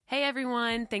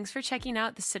everyone. Thanks for checking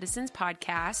out the Citizens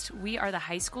Podcast. We are the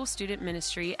high school student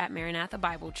ministry at Maranatha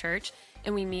Bible Church,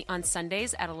 and we meet on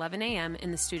Sundays at 11 a.m.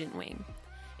 in the student wing.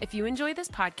 If you enjoy this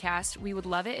podcast, we would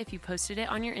love it if you posted it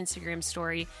on your Instagram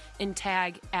story and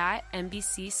tag at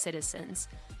MBC Citizens.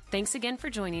 Thanks again for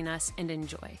joining us and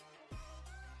enjoy.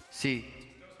 Sí,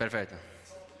 perfecto.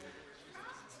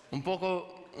 Un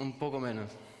poco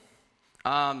menos.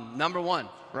 Number one,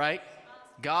 right?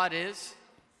 God is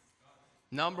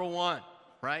number one,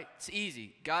 right? It's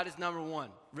easy. God is number one.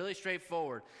 Really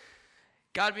straightforward.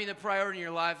 God being the priority in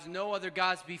your lives, no other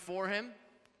gods before him.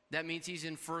 That means he's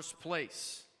in first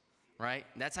place, right?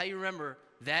 That's how you remember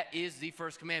that is the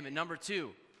first commandment. Number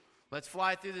two, let's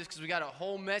fly through this because we got a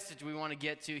whole message we want to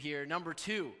get to here. Number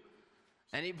two,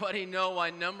 anybody know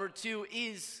why number two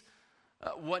is,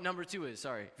 what number two is?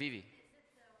 Sorry, Vivi.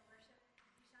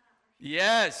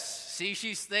 Yes, see,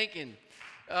 she's thinking.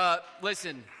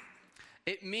 Listen,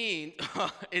 it means,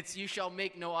 it's you shall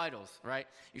make no idols, right?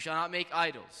 You shall not make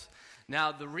idols.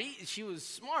 Now, she was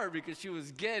smart because she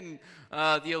was getting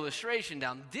the illustration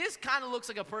down. This kind of looks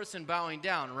like a person bowing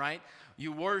down, right?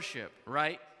 You worship,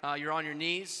 right? You're on your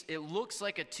knees. It looks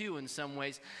like a two in some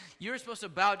ways. You're supposed to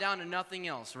bow down to nothing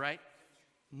else, right?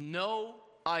 No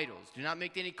idols. Do not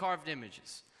make any carved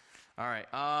images. All right.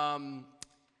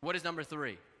 What is number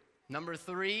three? Number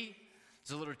three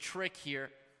is a little trick here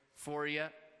for you.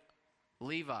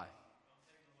 Levi.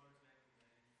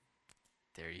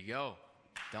 There you go.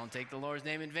 Don't take the Lord's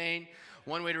name in vain.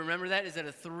 One way to remember that is that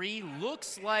a three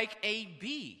looks like a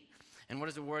B. And what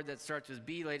is a word that starts with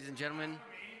B, ladies and gentlemen?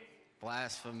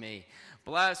 Blasphemy.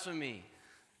 Blasphemy.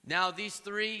 Now, these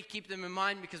three, keep them in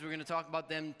mind because we're going to talk about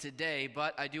them today,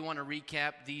 but I do want to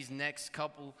recap these next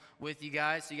couple with you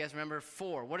guys. So you guys remember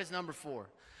four. What is number four?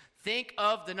 Think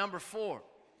of the number four.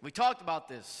 We talked about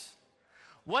this.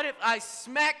 What if I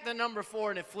smacked the number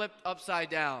four and it flipped upside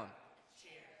down?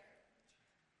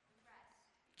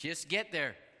 Just get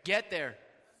there. Get there.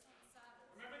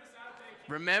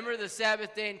 Remember the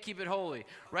Sabbath day and keep it holy.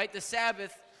 Right? The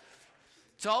Sabbath,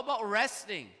 it's all about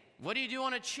resting. What do you do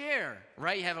on a chair?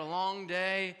 Right? You have a long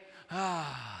day.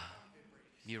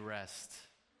 You rest.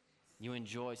 You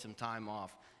enjoy some time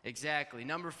off. Exactly.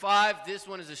 Number five, this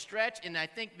one is a stretch, and I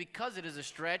think because it is a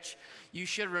stretch, you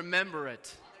should remember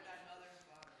it.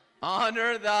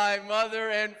 Honor thy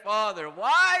mother and father.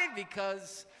 Why?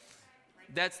 Because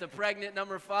that's the pregnant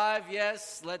number five.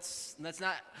 Yes, let's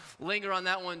not linger on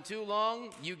that one too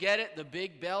long. You get it. The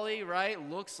big belly, right?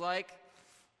 Looks like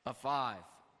a five.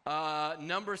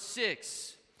 Number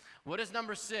six. What is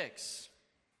number six?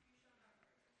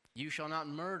 You shall not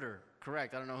murder.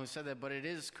 Correct. I don't know who said that, but it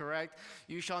is correct.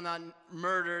 You shall not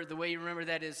murder. The way you remember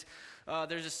that is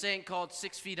there's a saying called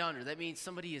 6 feet under. That means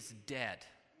somebody is dead.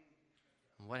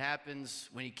 What happens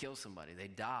when you kill somebody? They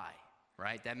die,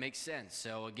 right? That makes sense.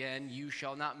 So again, you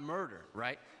shall not murder,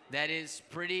 right? That is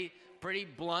pretty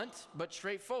blunt, but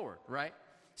straightforward, right?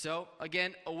 So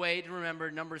again, a way to remember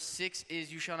number six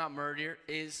is you shall not murder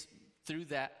is through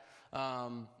that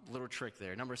little trick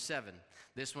there. Number seven.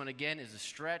 This one again is a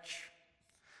stretch.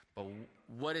 But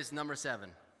what is number seven?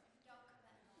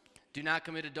 Do not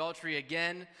commit adultery.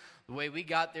 Again, the way we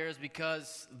got there is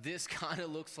because this kind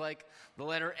of looks like the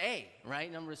letter A,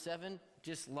 right? Number seven,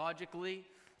 just logically,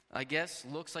 I guess,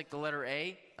 looks like the letter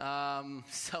A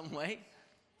some way.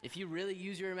 If you really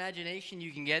use your imagination,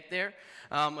 you can get there.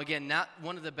 Again, not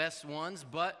one of the best ones,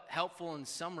 but helpful in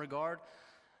some regard.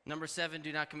 Number seven,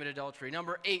 do not commit adultery.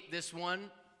 Number eight, this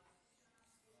one.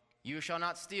 You shall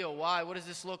not steal. Why? What does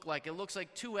this look like? It looks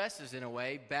like two S's in a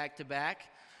way, back to back.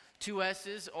 Two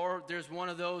S's, or there's one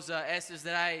of those S's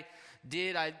that I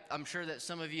did. I'm sure that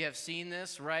some of you have seen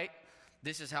this, right?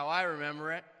 This is how I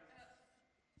remember it.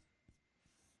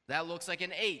 That looks like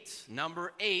an 8.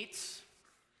 Number 8,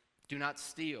 do not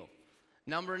steal.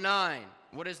 Number 9,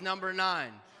 what is number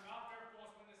 9?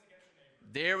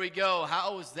 There we go.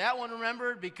 How is that one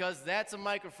remembered? Because that's a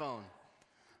microphone.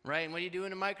 Right? And what do you do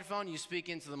in a microphone? You speak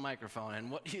into the microphone.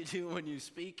 And what do you do when you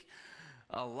speak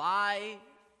a lie?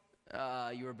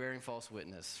 You are bearing false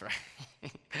witness,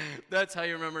 right? That's how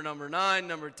you remember number 9.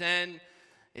 Number 10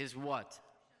 is what?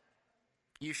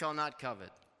 You shall not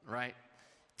covet, right?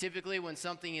 Typically when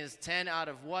something is 10 out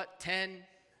of what? 10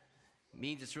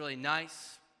 means it's really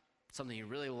nice, something you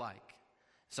really like.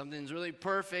 Something's really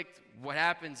perfect. What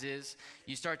happens is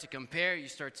you start to compare, you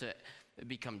start to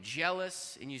become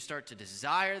jealous, and you start to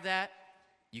desire that,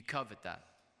 you covet that.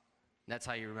 That's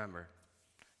how you remember.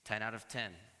 10 out of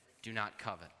 10, do not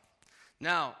covet.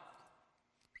 Now,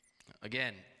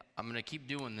 again, I'm going to keep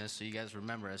doing this so you guys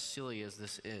remember, as silly as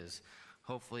this is.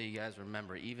 Hopefully you guys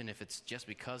remember, even if it's just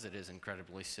because it is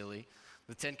incredibly silly.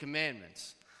 the Ten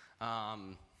Commandments.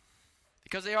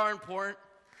 Because they are important.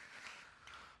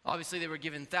 Obviously, they were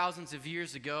given thousands of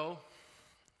years ago,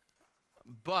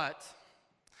 but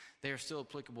they are still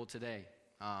applicable today.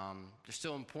 They're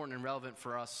still important and relevant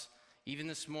for us, even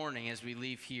this morning as we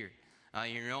leave here.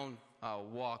 In your own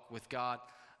walk with God,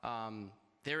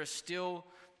 there is still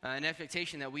an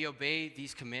expectation that we obey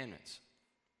these commandments.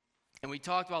 And we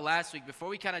talked about last week, before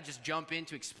we kind of just jump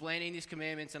into explaining these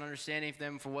commandments and understanding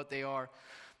them for what they are,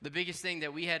 the biggest thing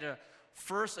that we had to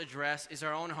first address is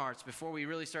our own hearts before we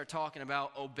really start talking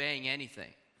about obeying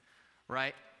anything,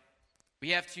 right? We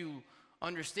have to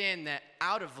understand that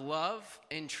out of love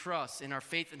and trust in our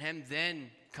faith in Him,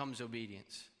 then comes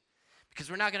obedience.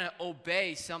 Because we're not going to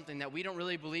obey something that we don't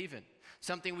really believe in,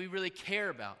 something we really care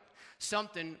about,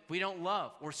 something we don't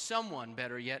love, or someone,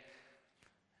 better yet.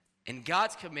 In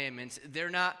God's commandments, they're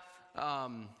not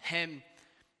Him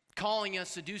calling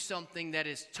us to do something that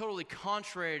is totally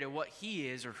contrary to what He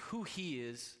is or who He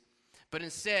is, but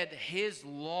instead, His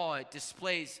law, it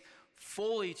displays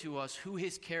fully to us who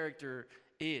His character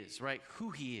is, right?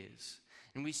 Who He is.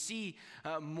 And we see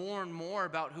more and more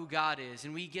about who God is,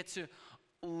 and we get to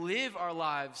live our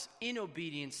lives in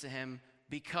obedience to Him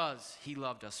because He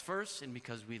loved us first and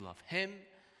because we love Him.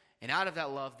 And out of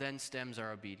that love then stems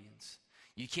our obedience.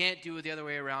 You can't do it the other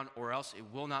way around, or else it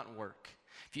will not work.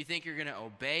 If you think you're going to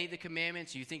obey the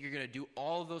commandments, you think you're going to do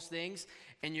all of those things,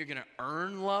 and you're going to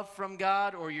earn love from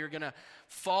God, or you're going to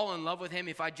fall in love with Him,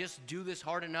 if I just do this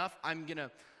hard enough, I'm going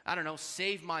to,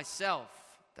 save myself.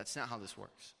 That's not how this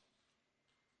works.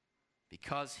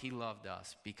 Because He loved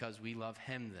us, because we love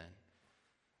Him then,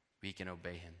 we can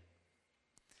obey Him.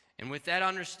 And with that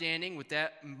understanding, with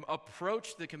that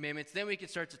approach to the commandments, then we can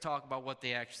start to talk about what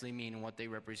they actually mean and what they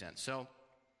represent. So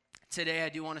today I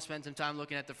do want to spend some time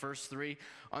looking at the first three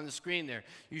on the screen there.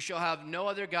 You shall have no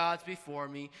other gods before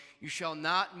me. You shall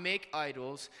not make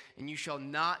idols, and you shall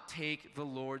not take the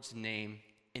Lord's name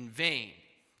in vain.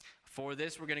 For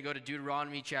this, we're going to go to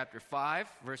Deuteronomy chapter 5,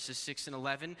 verses 6 and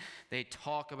 11. They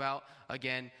talk about,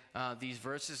 again, these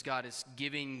verses. God is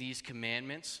giving these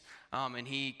commandments, and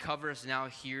He covers now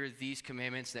here these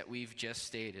commandments that we've just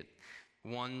stated,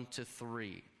 1 to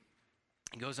 3.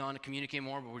 He goes on to communicate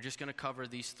more, but we're just going to cover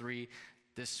these three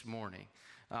this morning.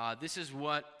 This is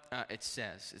what it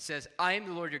says. It says, I am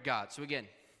the Lord your God. So again,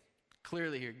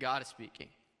 clearly here, God is speaking.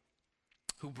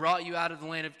 Who brought you out of the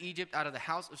land of Egypt, out of the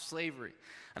house of slavery,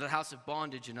 out of the house of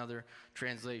bondage, in other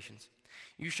translations.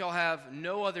 You shall have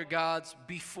no other gods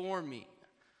before me.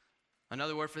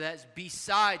 Another word for that is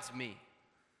besides me.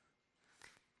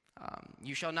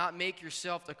 You shall not make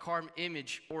yourself a carved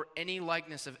image or any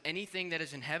likeness of anything that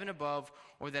is in heaven above,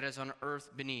 or that is on earth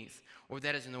beneath, or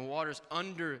that is in the waters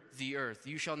under the earth.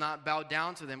 You shall not bow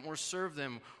down to them or serve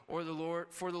them, or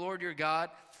for the Lord your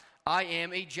God, I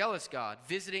am a jealous God,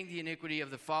 visiting the iniquity of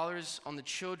the fathers on the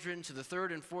children to the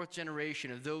third and fourth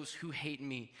generation of those who hate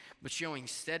me, but showing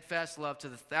steadfast love to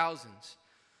the thousands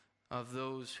of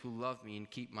those who love me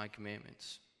and keep my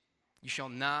commandments. You shall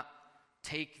not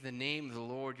take the name of the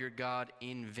Lord your God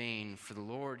in vain, for the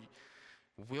Lord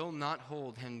will not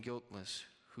hold him guiltless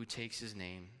who takes his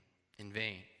name in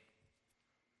vain.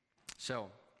 So,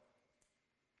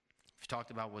 we've talked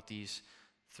about what these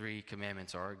three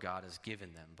commandments are. God has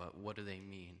given them, but what do they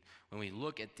mean? When we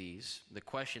look at these, the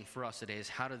question for us today is,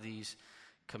 how do these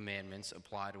commandments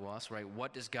apply to us, right?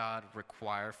 What does God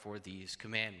require for these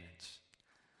commandments?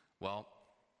 Well,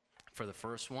 for the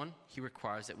first one, He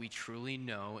requires that we truly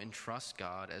know and trust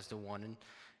God as the one and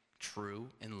true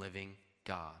and living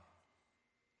God.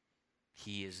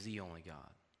 He is the only God.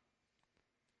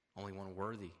 Only one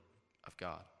worthy of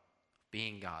God,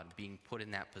 being put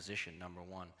in that position, number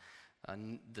one.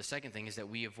 The second thing is that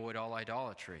we avoid all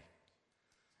idolatry.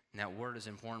 And that word is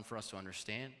important for us to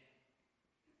understand.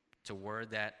 It's a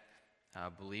word that,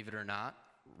 believe it or not,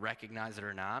 recognize it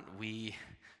or not, we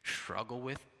struggle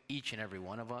with, each and every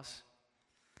one of us.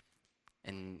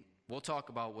 And we'll talk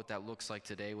about what that looks like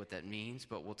today, what that means,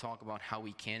 but we'll talk about how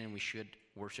we can and we should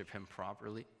worship Him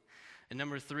properly. And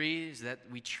number three is that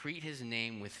we treat His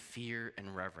name with fear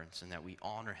and reverence, and that we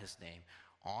honor His name,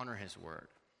 honor His word,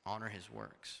 honor His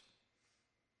works.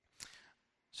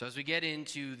 So as we get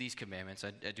into these commandments,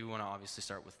 I do want to obviously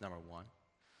start with number one.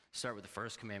 Start with the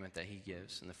first commandment that He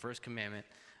gives. And the first commandment,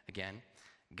 again,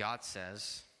 God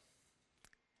says,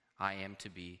 I am to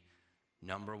be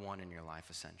number one in your life,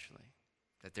 essentially.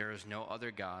 That there is no other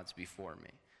gods before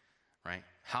me, right?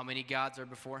 How many gods are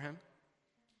before Him?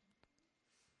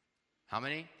 How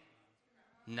many?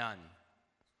 None.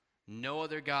 No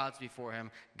other gods before Him.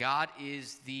 God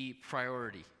is the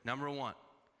priority, number one.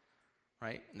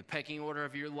 right? In the pecking order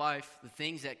of your life, the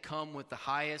things that come with the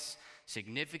highest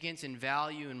significance and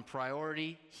value and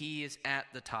priority, he is at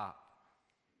the top,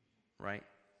 right?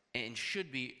 And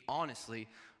should be, honestly,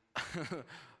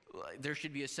 there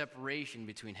should be a separation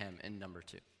between him and number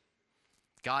two.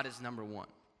 God is number one.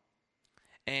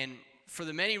 And for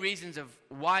the many reasons of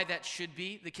why that should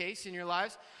be the case in your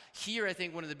lives, here I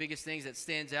think one of the biggest things that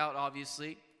stands out,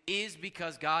 obviously, is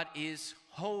because God is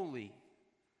holy.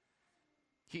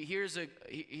 Here's a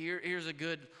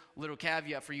good little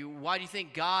caveat for you. Why do you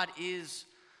think God is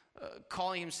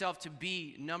calling himself to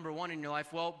be number one in your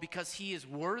life? Well, because he is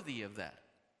worthy of that.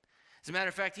 As a matter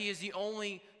of fact, he is the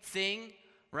only thing,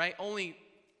 right? Only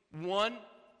one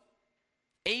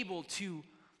able to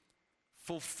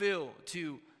fulfill,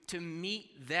 to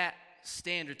meet that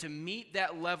standard, to meet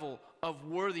that level of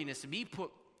worthiness, to be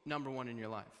put number one in your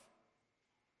life.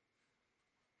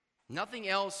 Nothing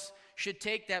else should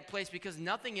take that place because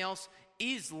nothing else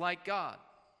is like God.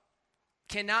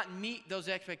 Cannot meet those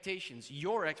expectations,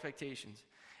 your expectations.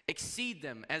 Exceed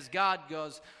them as God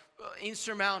goes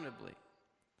insurmountably.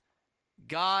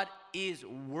 God is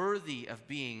worthy of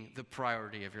being the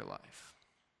priority of your life.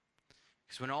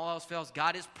 Because when all else fails,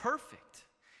 God is perfect.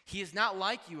 He is not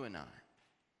like you and I.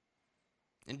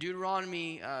 In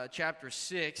Deuteronomy chapter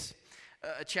 6,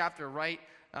 a chapter right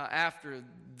after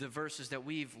the verses that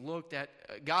we've looked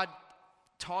at, God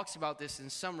talks about this in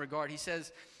some regard. He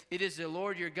says, "It is the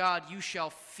Lord your God you shall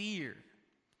fear.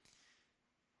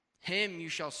 Him you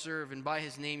shall serve, and by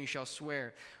his name you shall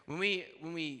swear." When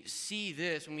we see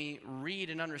this, when we read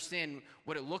and understand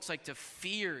what it looks like to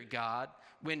fear God,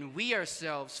 when we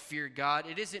ourselves fear God,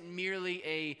 it isn't merely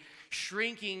a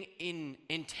shrinking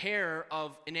in terror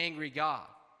of an angry God.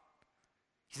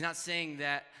 He's not saying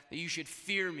that you should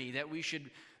fear me, that we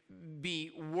should be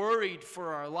worried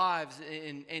for our lives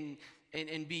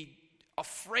and be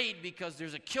afraid because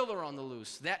there's a killer on the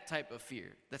loose, that type of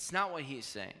fear. That's not what he's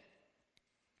saying.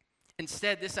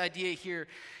 Instead, this idea here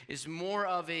is more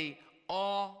of a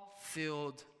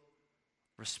awe-filled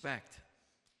respect.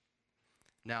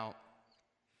 Now,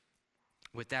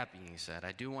 with that being said,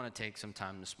 I do want to take some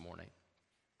time this morning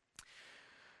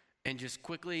and just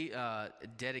quickly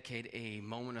dedicate a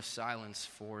moment of silence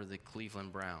for the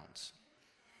Cleveland Browns.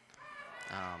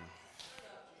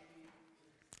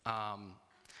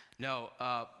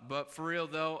 But for real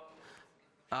though,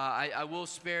 I will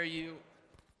spare you.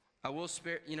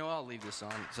 I'll leave this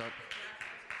on. So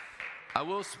I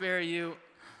will spare you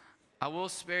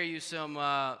some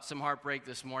heartbreak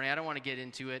this morning. I don't want to get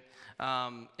into it.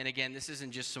 And again, this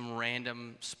isn't just some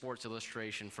random Sports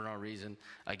Illustration for no reason.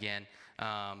 Again,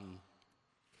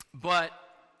 but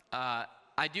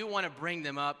I do want to bring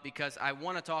them up because I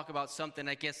want to talk about something,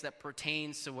 I guess, that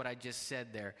pertains to what I just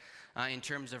said there in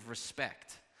terms of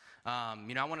respect. I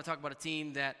want to talk about a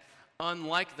team that,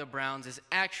 unlike the Browns, is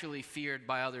actually feared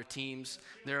by other teams,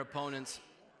 their opponents.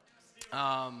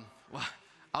 Well,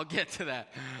 I'll get to that.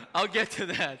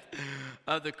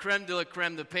 The creme de la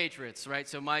creme, the Patriots, right?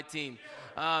 So my team.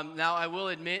 Now, I will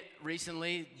admit,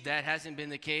 recently, that hasn't been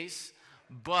the case.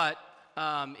 But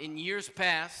in years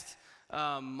past,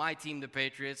 my team, the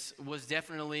Patriots, was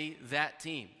definitely that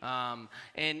team.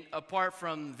 And apart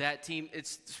from that team,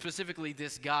 it's specifically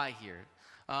this guy here.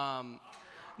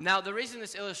 Now, the reason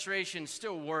this illustration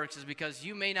still works is because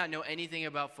you may not know anything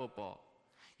about football.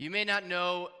 You may not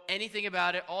know anything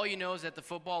about it. All you know is that the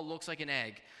football looks like an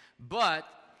egg. But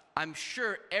I'm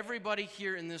sure everybody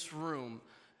here in this room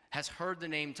has heard the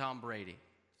name Tom Brady.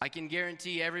 I can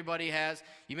guarantee everybody has.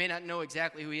 You may not know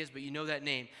exactly who he is, but you know that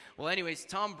name. Well, anyways,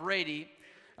 Tom Brady,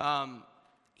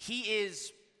 he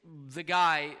is the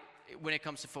guy when it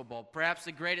comes to football, perhaps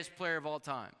the greatest player of all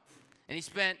time. And he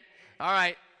spent, all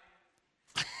right,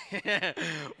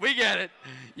 we get it.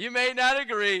 You may not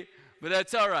agree, but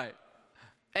that's all right.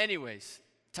 Anyways,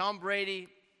 Tom Brady,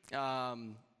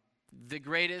 the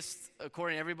greatest,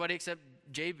 according to everybody except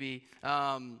JB,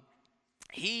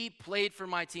 he played for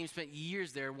my team, spent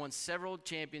years there, won several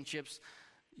championships,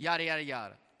 yada, yada,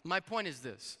 yada. My point is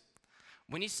this.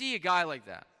 When you see a guy like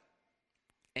that,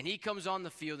 and he comes on the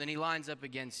field and he lines up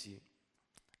against you,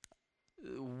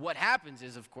 what happens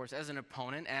is, of course, as an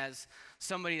opponent, as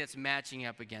somebody that's matching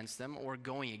up against them or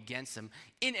going against them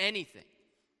in anything,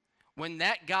 when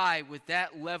that guy with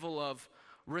that level of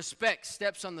respect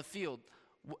steps on the field,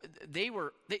 they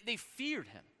feared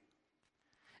him.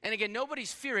 And again,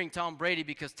 nobody's fearing Tom Brady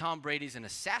because Tom Brady's an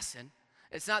assassin.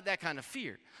 It's not that kind of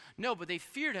fear. No, but they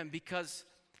feared him because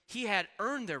he had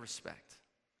earned their respect.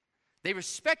 They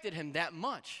respected him that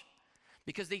much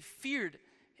because they feared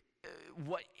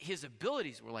what his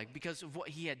abilities were like because of what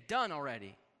he had done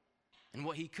already and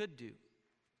what he could do.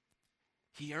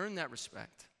 He earned that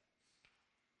respect.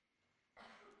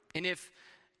 And if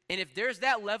there's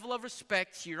that level of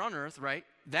respect here on earth, right,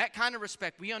 that kind of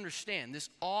respect, we understand, this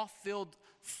awe-filled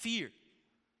fear.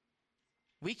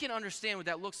 We can understand what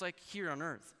that looks like here on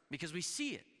earth because we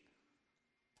see it.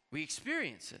 We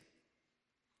experience it.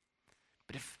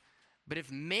 But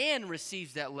if man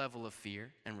receives that level of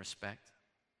fear and respect,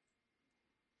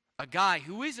 a guy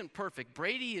who isn't perfect,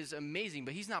 Brady is amazing,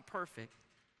 but he's not perfect.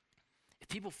 If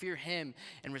people fear him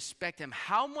and respect him,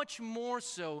 how much more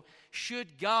so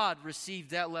should God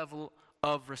receive that level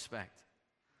of respect,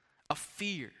 of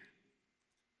fear,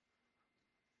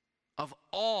 of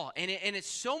awe? And it's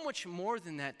so much more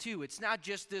than that too. It's not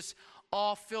just this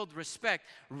awe-filled respect.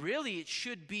 Really, it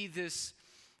should be this,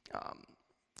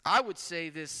 I would say,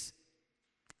 this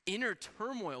inner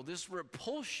turmoil, this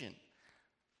repulsion,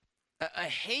 a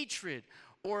hatred,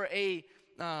 or a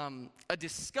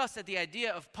disgust at the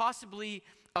idea of possibly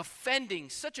offending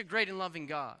such a great and loving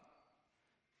God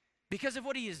because of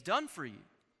what he has done for you.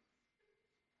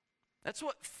 That's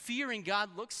what fearing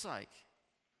God looks like.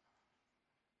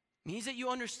 It means that you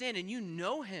understand and you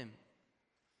know him.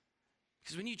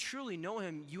 Because when you truly know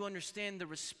him, you understand the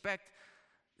respect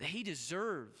that he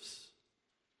deserves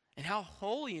and how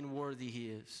holy and worthy he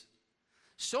is.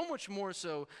 So much more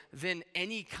so than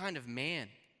any kind of man.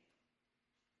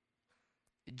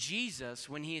 Jesus,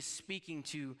 when he is speaking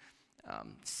to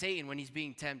Satan, when he's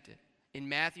being tempted, in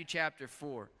Matthew chapter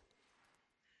 4,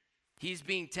 he's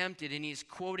being tempted and he's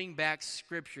quoting back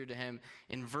scripture to him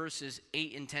in verses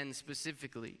 8 and 10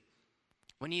 specifically.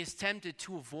 When he is tempted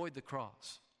to avoid the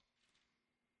cross,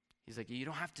 he's like, you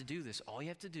don't have to do this. All you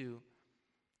have to do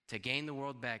to gain the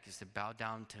world back is to bow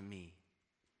down to me,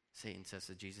 Satan says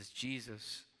to Jesus.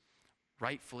 Jesus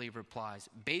rightfully replies,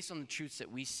 based on the truths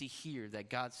that we see here that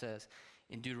God says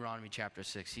in Deuteronomy chapter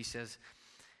 6. He says,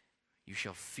 you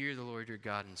shall fear the Lord your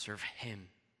God and serve him.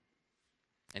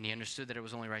 And he understood that it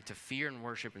was only right to fear and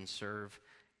worship and serve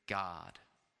God.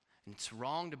 And it's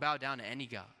wrong to bow down to any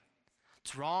God.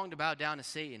 It's wrong to bow down to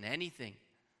Satan, anything.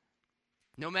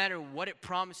 No matter what it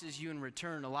promises you in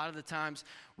return, a lot of the times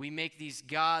we make these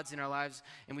gods in our lives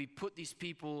and we put these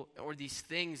people or these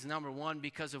things number one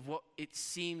because of what it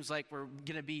seems like we're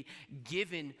going to be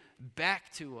given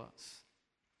back to us.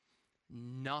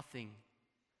 Nothing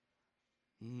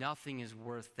is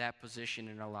worth that position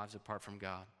in our lives apart from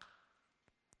God.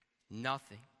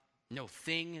 Nothing. No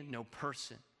thing, no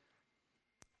person.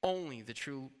 Only the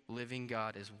true living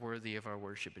God is worthy of our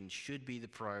worship and should be the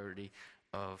priority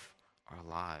of our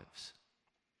lives.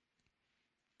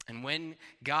 And when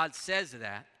God says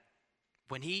that,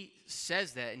 when he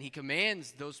says that and he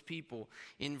commands those people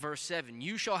in verse 7,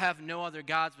 you shall have no other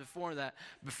gods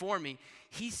before me,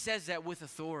 he says that with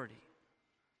authority.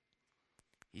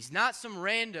 He's not some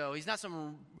rando, he's not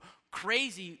some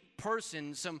crazy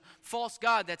person, some false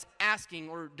god that's asking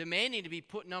or demanding to be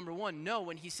put number one. No,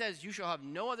 when he says you shall have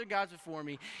no other gods before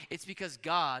me, it's because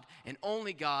God and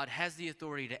only God has the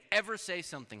authority to ever say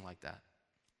something like that.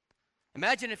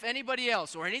 Imagine if anybody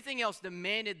else or anything else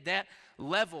demanded that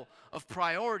level of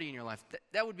priority in your life.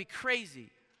 That would be crazy.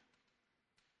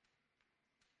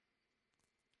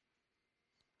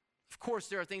 Of course,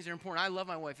 there are things that are important. I love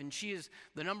my wife, and she is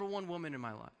the number one woman in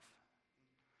my life.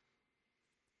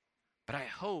 But I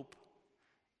hope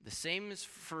the same is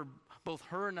for both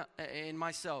her and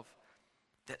myself,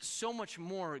 that so much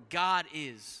more God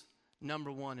is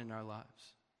number one in our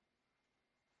lives.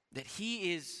 That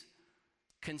he is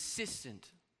consistent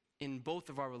in both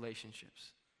of our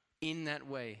relationships, in that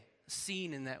way,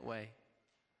 seen in that way.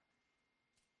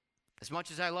 As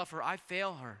much as I love her, I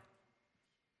fail her.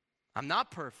 I'm not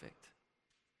perfect.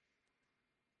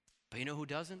 But you know who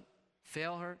doesn't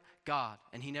fail her? God,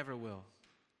 and he never will.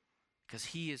 Because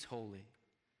he is holy,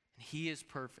 and he is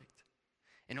perfect,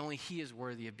 and only he is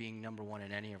worthy of being number one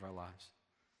in any of our lives.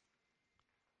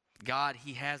 God,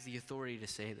 he has the authority to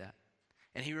say that.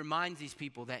 And he reminds these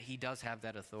people that he does have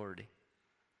that authority.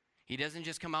 He doesn't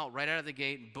just come out right out of the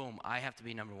gate and boom, I have to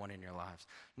be number one in your lives.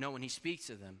 No, when he speaks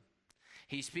to them,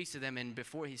 and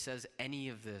before he says any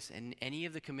of this and any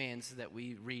of the commands that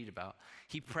we read about,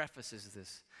 he prefaces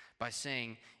this by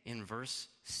saying in verse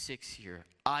 6 here,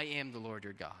 I am the Lord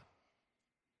your God.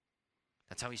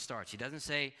 That's how he starts. He doesn't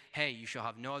say, hey, you shall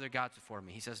have no other gods before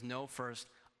me. He says, no, first,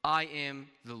 I am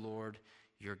the Lord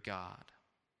your God.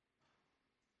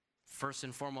 First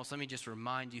and foremost, let me just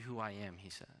remind you who I am, he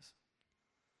says.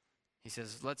 He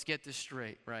says, let's get this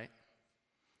straight, right?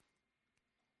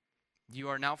 You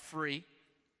are now free.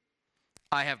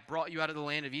 I have brought you out of the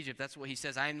land of Egypt. That's what he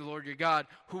says. I am the Lord your God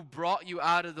who brought you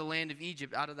out of the land of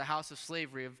Egypt, out of the house of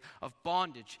slavery, of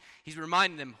bondage. He's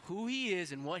reminding them who he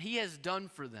is and what he has done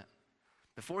for them.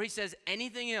 Before he says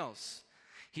anything else,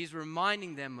 he's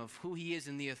reminding them of who he is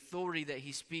and the authority that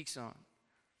he speaks on.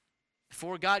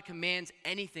 Before God commands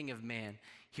anything of man,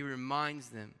 he reminds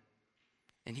them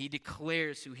and he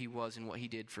declares who he was and what he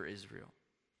did for Israel.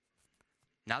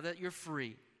 Now that you're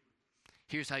free,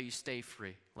 here's how you stay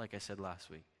free, like I said last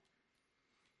week.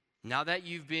 Now that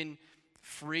you've been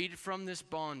freed from this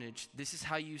bondage, this is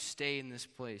how you stay in this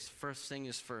place. First thing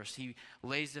is first. He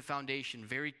lays the foundation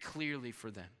very clearly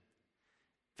for them,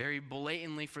 very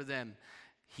blatantly for them.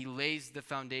 He lays the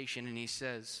foundation and he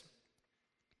says,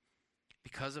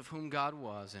 because of whom God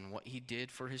was and what he did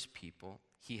for his people,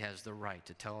 he has the right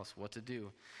to tell us what to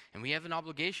do. And we have an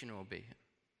obligation to obey him.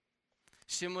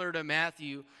 Similar to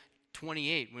Matthew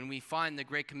 28, when we find the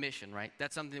Great Commission, right?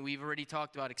 That's something that we've already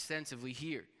talked about extensively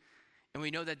here. And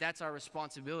we know that that's our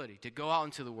responsibility, to go out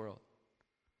into the world.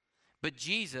 But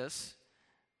Jesus,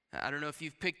 I don't know if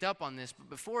you've picked up on this, but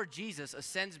before Jesus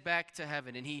ascends back to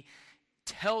heaven and he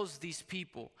tells these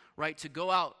people, right, to go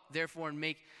out, therefore, and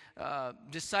make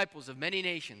disciples of many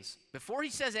nations. Before he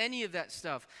says any of that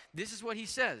stuff, this is what he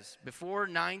says. Before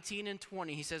 19 and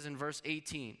 20, he says in verse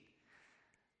 18,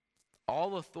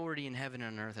 all authority in heaven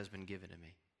and on earth has been given to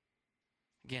me.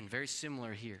 Again, very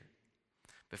similar here.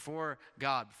 Before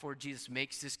Jesus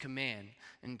makes this command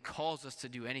and calls us to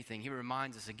do anything, he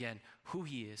reminds us again who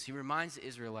he is. He reminds the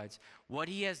Israelites what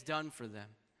he has done for them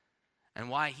and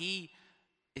why he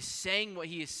is saying what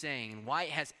he is saying and why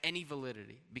it has any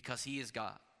validity, because he is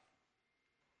God.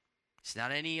 He's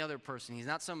not any other person. He's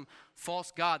not some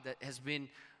false god that has been,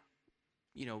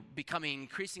 becoming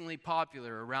increasingly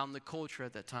popular around the culture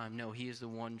at that time. No, he is the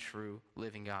one true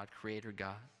living God, creator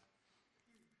God.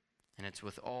 And it's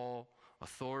with all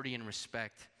authority and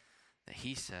respect that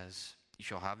he says, you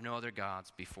shall have no other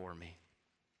gods before me.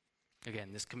 Again,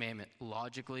 this commandment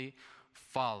logically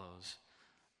follows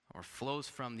or flows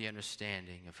from the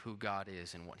understanding of who God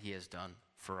is and what he has done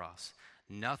for us.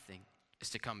 Nothing is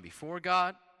to come before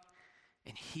God,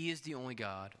 and he is the only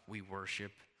God we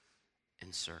worship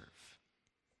and serve.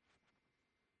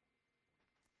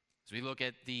 As we look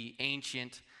at the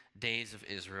ancient days of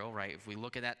Israel, right, if we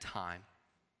look at that time,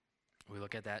 we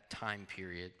look at that time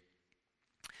period,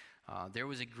 there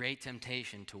was a great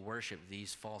temptation to worship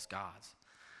these false gods,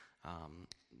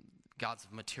 gods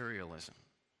of materialism.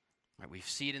 Right, we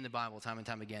see it in the Bible time and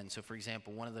time again. So, for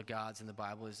example, one of the gods in the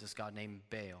Bible is this god named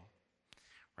Baal.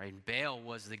 Right? Baal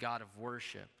was the god of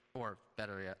worship, or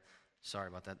better yet, sorry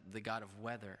about that, the god of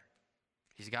weather.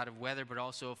 He's a god of weather, but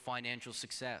also of financial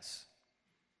success.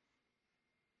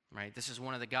 Right? This is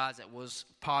one of the gods that was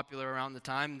popular around the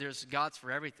time. There's gods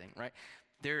for everything, right?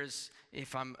 There's,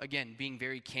 if I'm, again, being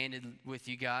very candid with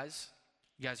you guys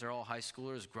are all high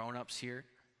schoolers, grown-ups here.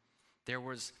 There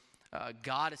was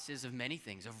goddesses of many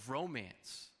things, of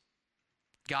romance,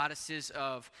 goddesses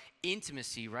of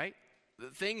intimacy, right?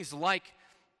 Things like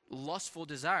lustful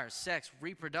desires, sex,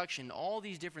 reproduction, all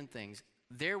these different things.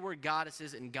 There were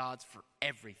goddesses and gods for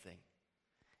everything.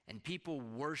 And people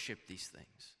worship these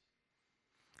things.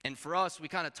 And for us, we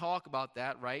kind of talk about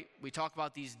that, right? We talk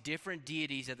about these different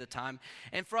deities at the time.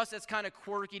 And for us, that's kind of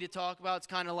quirky to talk about. It's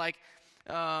kind of like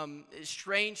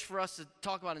strange for us to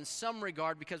talk about in some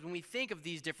regard, because when we think of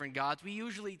these different gods, we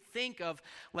usually think of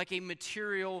like a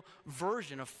material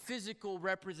version, a physical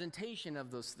representation of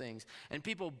those things, and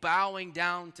people bowing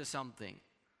down to something,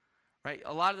 right?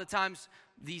 A lot of the times,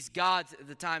 these gods at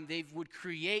the time, they would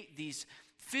create these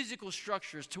physical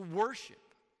structures to worship.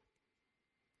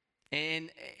 And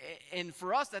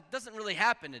for us, that doesn't really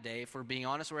happen today, if we're being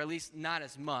honest, or at least not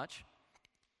as much.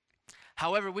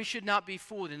 However, we should not be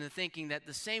fooled into thinking that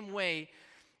the same way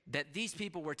that these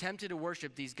people were tempted to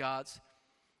worship these gods,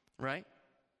 right,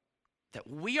 that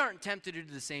we aren't tempted to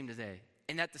do the same today,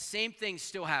 and that the same thing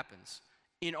still happens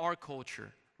in our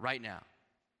culture right now.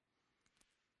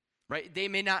 Right? They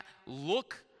may not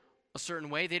look a certain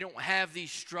way. They don't have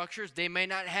these structures. They may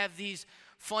not have these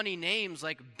funny names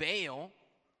like Baal,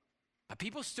 but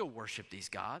people still worship these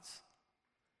gods.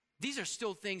 These are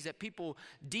still things that people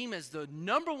deem as the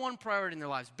number one priority in their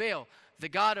lives. Baal, the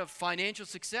god of financial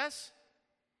success.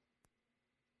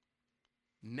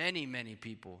 Many, many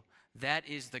people, that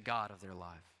is the god of their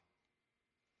life.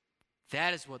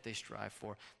 That is what they strive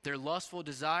for. Their lustful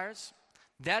desires,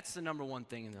 that's the number one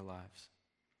thing in their lives.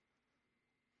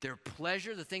 Their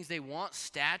pleasure, the things they want,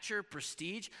 stature,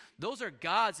 prestige, those are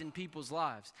gods in people's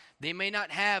lives. They may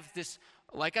not have this,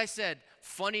 like I said,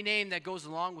 funny name that goes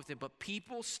along with it, but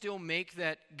people still make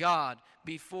that God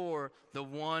before the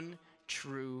one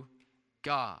true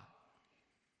God.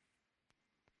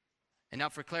 And now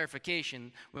for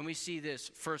clarification, when we see this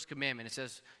first commandment, it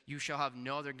says, you shall have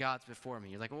no other gods before me.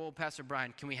 You're like, well, Pastor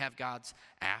Brian, can we have gods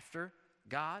after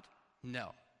God?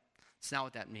 No, it's not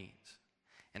what that means.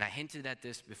 And I hinted at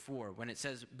this before. When it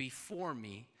says before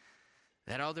me,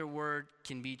 that other word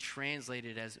can be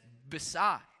translated as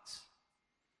besides.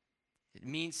 It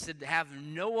means to have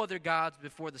no other gods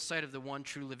before the sight of the one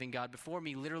true living God. Before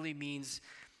me literally means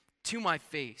to my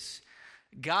face.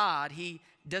 God, he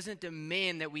doesn't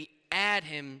demand that we add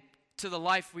him to the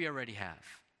life we already have.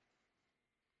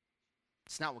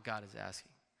 It's not what God is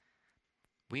asking.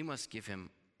 We must give him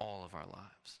all of our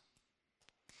lives.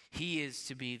 He is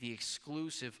to be the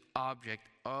exclusive object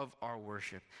of our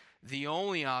worship, the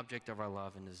only object of our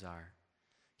love and desire.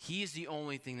 He is the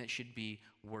only thing that should be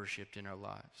worshiped in our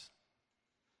lives.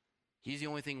 He's the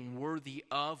only thing worthy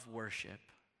of worship.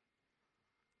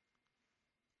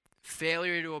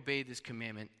 Failure to obey this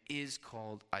commandment is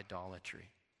called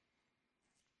idolatry.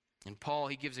 And Paul,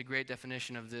 he gives a great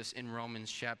definition of this in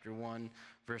Romans chapter 1,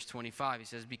 verse 25. He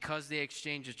says, because they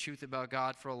exchanged the truth about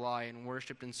God for a lie and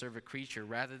worshiped and served a creature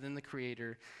rather than the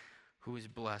Creator who is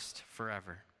blessed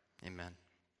forever. Amen.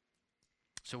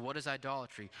 So what is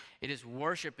idolatry? It is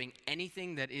worshiping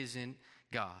anything that isn't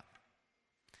God.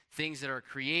 Things that are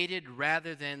created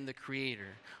rather than the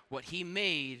Creator. What he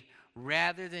made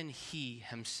rather than he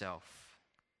himself.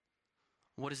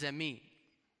 What does that mean?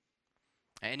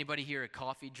 Anybody here a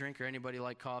coffee drinker? Anybody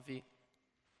like coffee?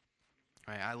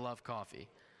 All right, I love coffee.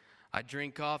 I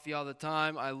drink coffee all the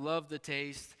time. I love the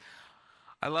taste.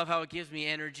 I love how it gives me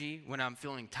energy when I'm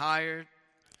feeling tired.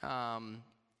 I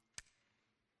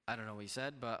don't know what he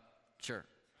said, but sure.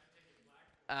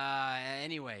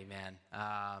 Anyway, man.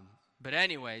 But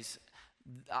anyways,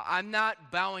 I'm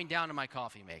not bowing down to my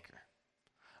coffee maker.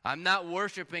 I'm not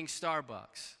worshiping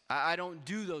Starbucks. I don't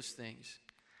do those things.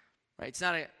 Right? It's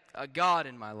not a God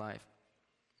in my life.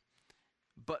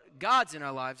 But God's in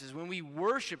our lives is when we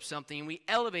worship something and we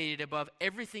elevate it above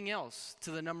everything else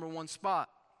to the number one spot.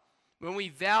 When we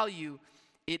value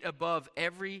it above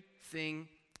everything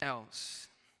else.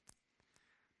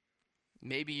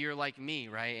 Maybe you're like me,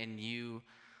 right? And you,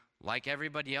 like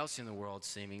everybody else in the world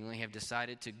seemingly, have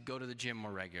decided to go to the gym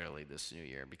more regularly this new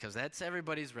year because that's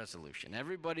everybody's resolution.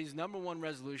 Everybody's number one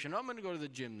resolution, I'm going to go to the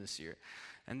gym this year.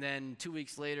 And then 2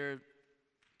 weeks later,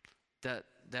 that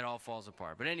all falls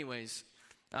apart. But anyways,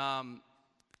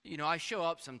 I show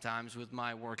up sometimes with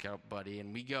my workout buddy,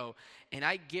 and we go, and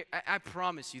I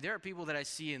promise you, there are people that I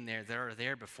see in there that are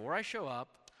there before I show up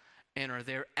and are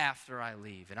there after I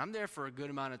leave. And I'm there for a good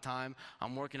amount of time.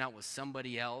 I'm working out with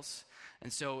somebody else,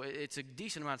 and so it's a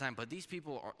decent amount of time, but these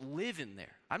people live in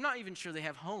there. I'm not even sure they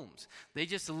have homes. They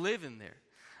just live in there.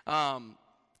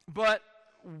 But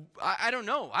I don't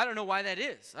know. I don't know why that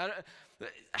is.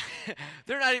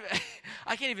 They're not even,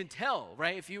 I can't even tell,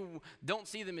 right? If you don't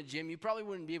see them at gym, you probably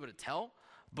wouldn't be able to tell.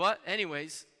 But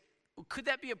anyways, could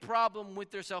that be a problem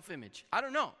with their self-image? I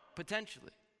don't know,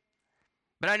 potentially.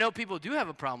 But I know people do have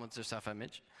a problem with their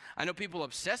self-image. I know people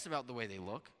obsess about the way they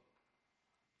look.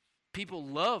 People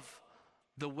love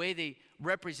the way they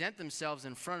represent themselves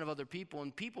in front of other people,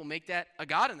 and people make that a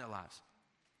god in their lives.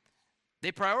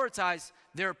 They prioritize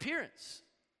their appearance,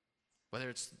 whether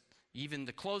it's even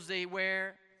the clothes they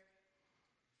wear.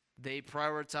 They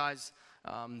prioritize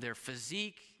their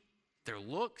physique, their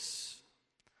looks,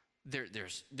 their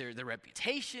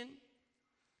reputation.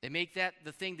 They make that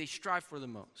the thing they strive for the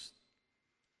most.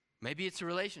 Maybe it's a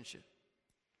relationship.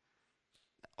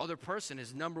 The other person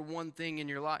is number one thing in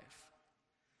your life.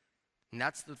 And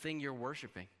that's the thing you're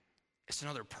worshiping. It's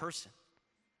another person.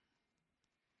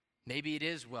 Maybe it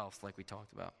is wealth, like we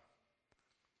talked about.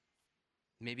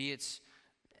 Maybe it's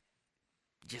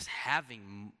just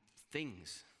having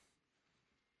things.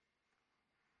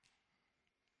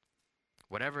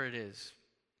 Whatever it is.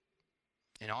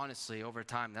 And honestly, over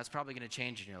time, that's probably going to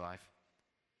change in your life.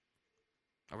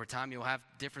 Over time, you'll have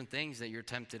different things that you're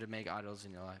tempted to make idols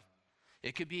in your life.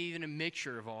 It could be even a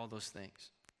mixture of all those things.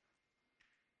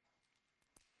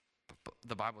 But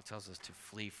the Bible tells us to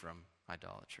flee from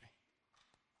idolatry.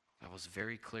 I was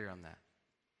very clear on that.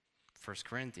 1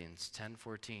 Corinthians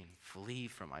 10:14, flee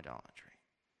from idolatry.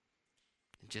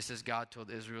 And just as God told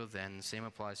Israel then, the same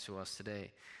applies to us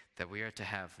today, that we are to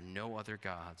have no other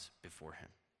gods before him.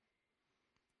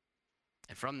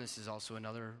 And from this is also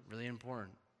another really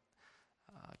important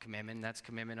commandment, and that's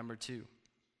commandment number 2.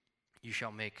 You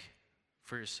shall make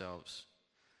for yourselves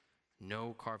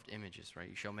no carved images, right?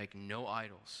 You shall make no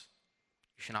idols.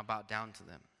 You shall not bow down to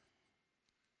them.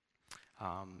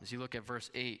 As you look at verse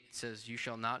 8, it says, you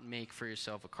shall not make for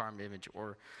yourself a carved image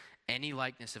or any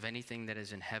likeness of anything that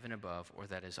is in heaven above, or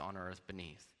that is on earth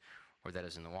beneath, or that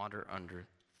is in the water under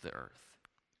the earth.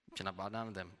 You shall not bow down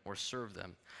to them or serve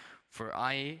them. For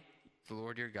I, the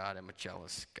Lord your God, am a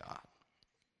jealous God.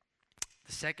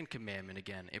 The second commandment,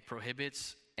 again, it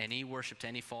prohibits any worship to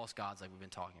any false gods like we've been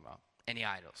talking about, any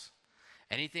idols,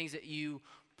 any things that you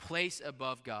place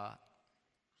above God.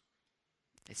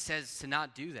 It says to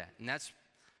not do that, and that's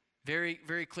very,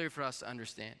 very clear for us to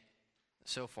understand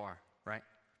so far, right?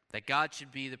 That God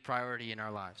should be the priority in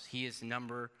our lives. He is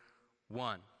number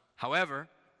one. However,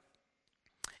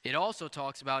 it also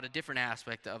talks about a different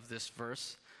aspect of this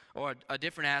verse, or a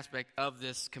different aspect of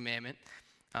this commandment,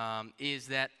 is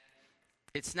that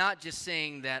it's not just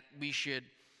saying that we should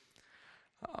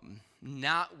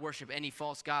not worship any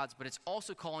false gods, but it's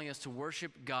also calling us to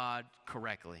worship God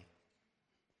correctly.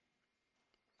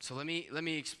 So let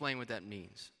me explain what that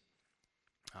means.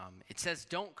 It says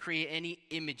don't create any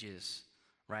images,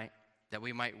 right, that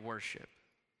we might worship.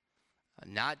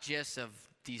 Not just of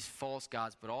these false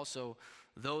gods, but also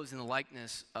those in the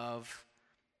likeness of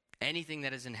anything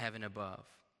that is in heaven above.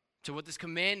 So what this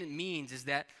commandment means is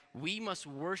that we must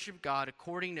worship God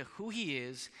according to who he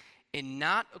is and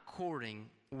not according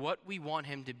what we want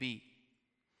him to be.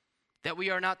 That we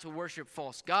are not to worship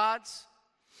false gods,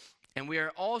 and we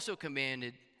are also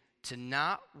commanded to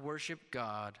not worship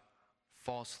God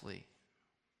falsely.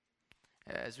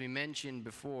 As we mentioned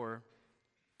before,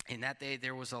 in that day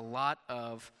there was a lot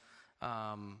of,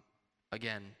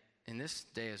 again, in this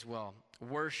day as well,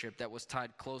 worship that was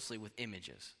tied closely with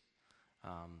images.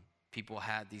 People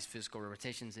had these physical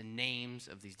representations and names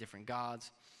of these different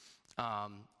gods.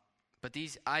 But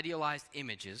these idealized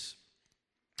images,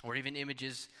 or even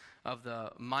images of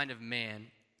the mind of man,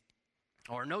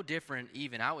 are no different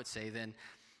even, I would say, than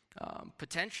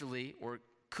potentially or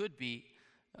could be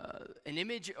an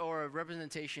image or a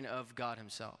representation of God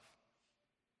himself,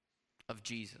 of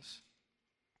Jesus.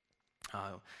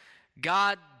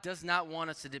 God does not want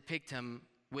us to depict him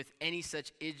with any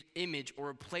such image or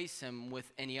replace him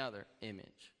with any other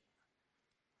image.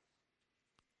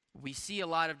 We see a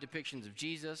lot of depictions of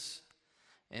Jesus,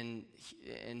 and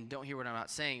don't hear what I'm not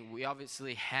saying. We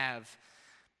obviously have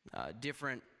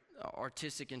different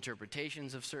artistic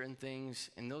interpretations of certain things,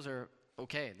 and those are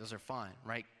okay, those are fine,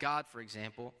 right? God, for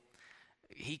example,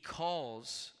 he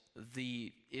calls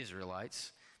the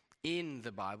Israelites in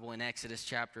the Bible, in Exodus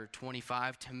chapter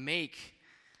 25, to make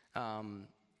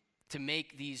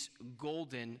these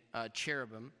golden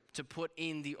cherubim to put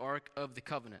in the Ark of the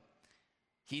Covenant.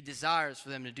 He desires for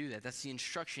them to do that. That's the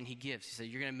instruction he gives. He said,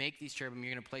 you're going to make these cherubim,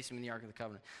 you're going to place them in the Ark of the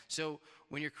Covenant. So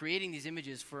when you're creating these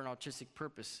images for an artistic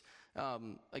purpose,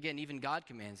 again, even God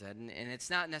commands that. And it's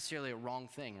not necessarily a wrong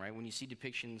thing, right? When you see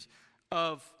depictions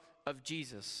of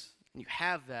Jesus, you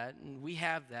have that, and we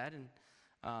have that,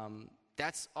 and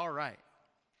that's all right.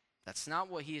 That's not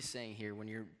what he is saying here when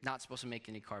you're not supposed to make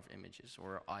any carved images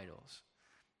or idols,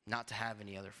 not to have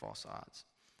any other false gods.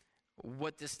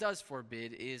 What this does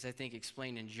forbid is, I think,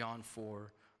 explained in John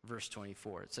 4, verse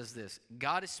 24. It says this: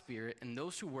 God is spirit, and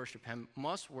those who worship him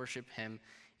must worship him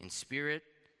in spirit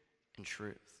and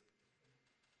truth.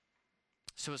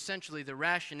 So essentially, the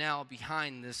rationale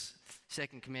behind this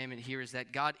second commandment here is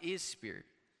that God is spirit,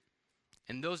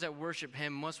 and those that worship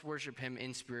him must worship him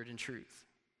in spirit and truth.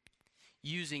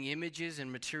 Using images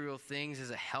and material things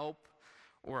as a help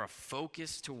or a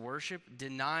focus to worship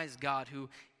denies God, who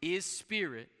is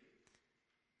spirit,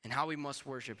 and how we must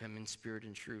worship him in spirit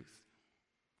and truth.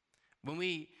 When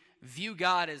we view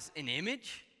God as an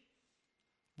image,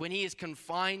 when he is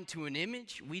confined to an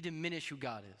image, we diminish who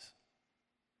God is.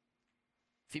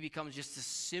 If he becomes just a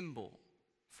symbol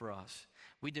for us,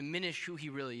 we diminish who he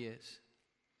really is.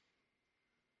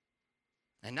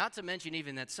 And not to mention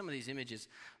even that some of these images,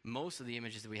 most of the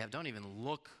images that we have don't even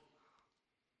look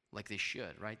like they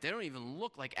should, right? They don't even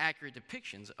look like accurate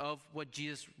depictions of what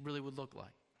Jesus really would look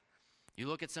like. You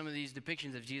look at some of these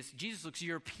depictions of Jesus, Jesus looks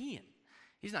European.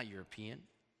 He's not European.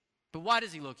 But why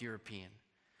does he look European?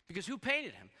 Because who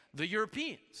painted him? The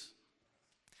Europeans.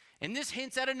 And this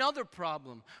hints at another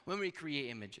problem when we create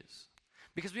images.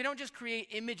 Because we don't just create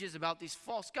images about these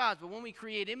false gods, but when we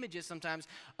create images sometimes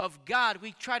of God,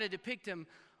 we try to depict him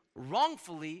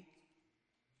wrongfully,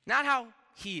 not how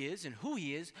he is and who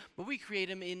he is, but we create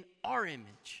him in our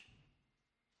image.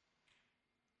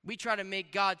 We try to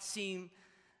make God seem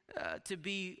to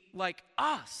be like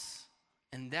us,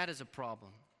 and that is a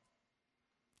problem.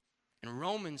 In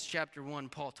Romans chapter 1,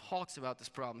 Paul talks about this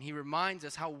problem. He reminds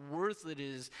us how worthless it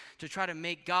is to try to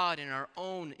make God in our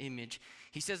own image.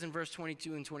 He says in verse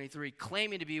 22 and 23,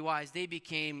 claiming to be wise, they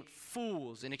became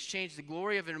fools and exchanged the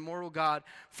glory of an immortal God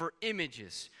for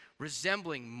images,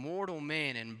 resembling mortal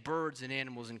man and birds and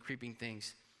animals and creeping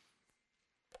things.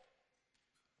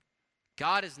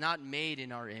 God is not made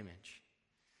in our image.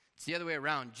 It's the other way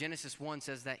around. Genesis 1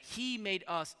 says that he made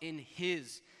us in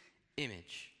his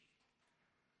image.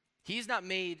 He's not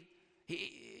made,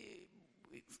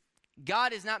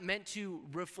 God is not meant to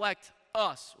reflect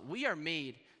us. We are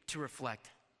made to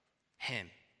reflect him.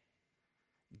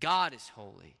 God is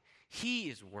holy. He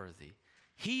is worthy.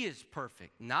 He is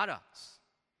perfect, not us.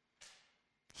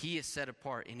 He is set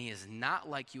apart, and he is not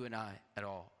like you and I at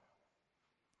all.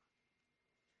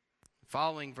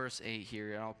 Following verse 8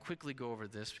 here, and I'll quickly go over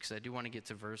this because I do want to get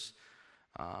to verse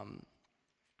 9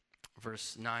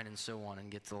 and so on and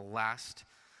get to the last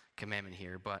commandment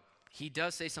here. But he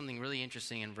does say something really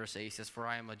interesting in verse 8. He says, for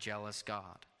I am a jealous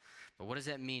God. But what does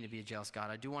that mean to be a jealous God?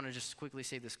 I do want to just quickly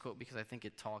say this quote because I think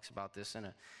it talks about this in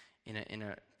a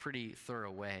pretty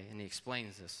thorough way. And he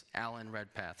explains this. Alan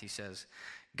Redpath, he says,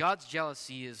 God's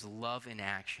jealousy is love in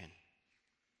action.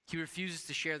 He refuses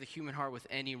to share the human heart with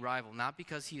any rival, not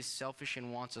because he is selfish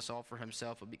and wants us all for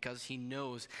himself, but because he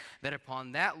knows that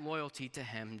upon that loyalty to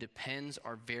him depends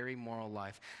our very moral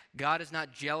life. God is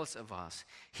not jealous of us.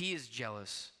 He is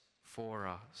jealous for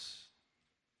us.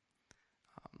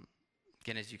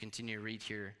 Again, as you continue to read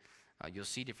here, you'll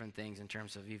see different things in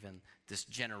terms of even this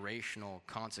generational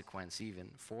consequence even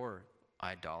for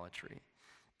idolatry.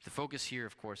 The focus here,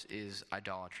 of course, is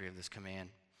idolatry of this command.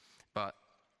 But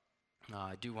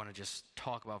I do want to just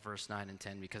talk about verse 9 and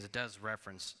 10 because it does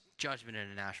reference judgment at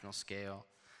a national scale.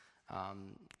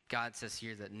 God says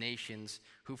here that nations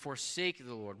who forsake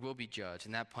the Lord will be judged,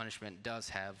 and that punishment does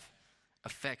have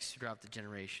effects throughout the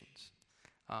generations.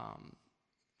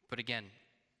 But again,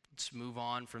 let's move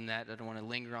on from that. I don't want to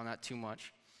linger on that too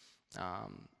much.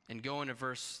 And go into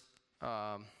verse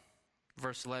 11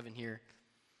 here.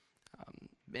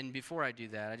 And before I do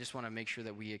that, I just want to make sure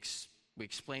that we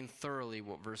explain thoroughly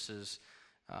what verses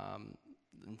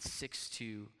 6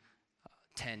 to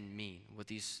 10 mean, what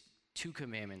these two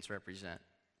commandments represent.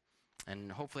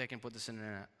 And hopefully I can put this in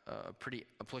a pretty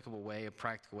applicable way, a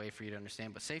practical way for you to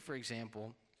understand. But say, for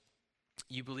example,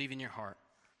 you believe in your heart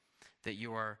that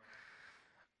you are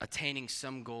attaining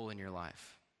some goal in your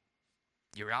life.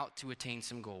 You're out to attain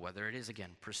some goal, whether it is,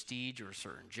 again, prestige or a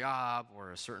certain job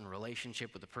or a certain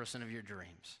relationship with the person of your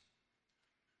dreams.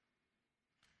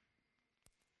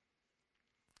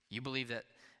 You believe that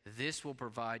this will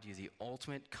provide you the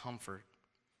ultimate comfort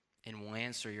and will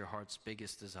answer your heart's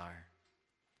biggest desire.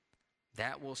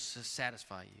 That will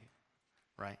satisfy you,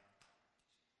 right?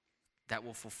 That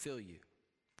will fulfill you.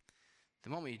 The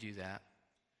moment you do that,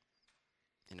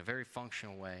 in a very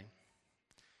functional way,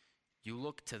 you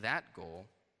look to that goal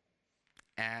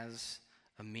as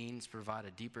a means to provide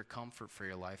a deeper comfort for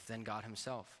your life than God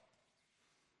himself.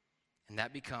 And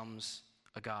that becomes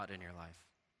a God in your life.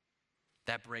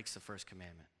 That breaks the first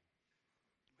commandment.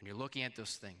 When you're looking at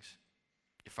those things,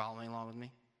 you're following along with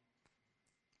me?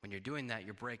 When you're doing that,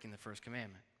 you're breaking the first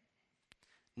commandment.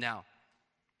 Now,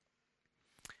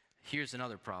 here's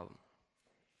another problem.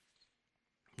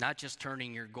 Not just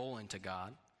turning your goal into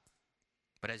God,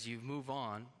 but as you move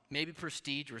on, maybe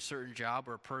prestige or a certain job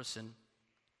or a person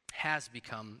has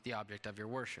become the object of your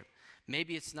worship.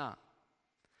 Maybe it's not.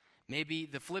 Maybe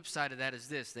the flip side of that is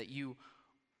this, that you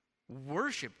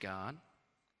worship God,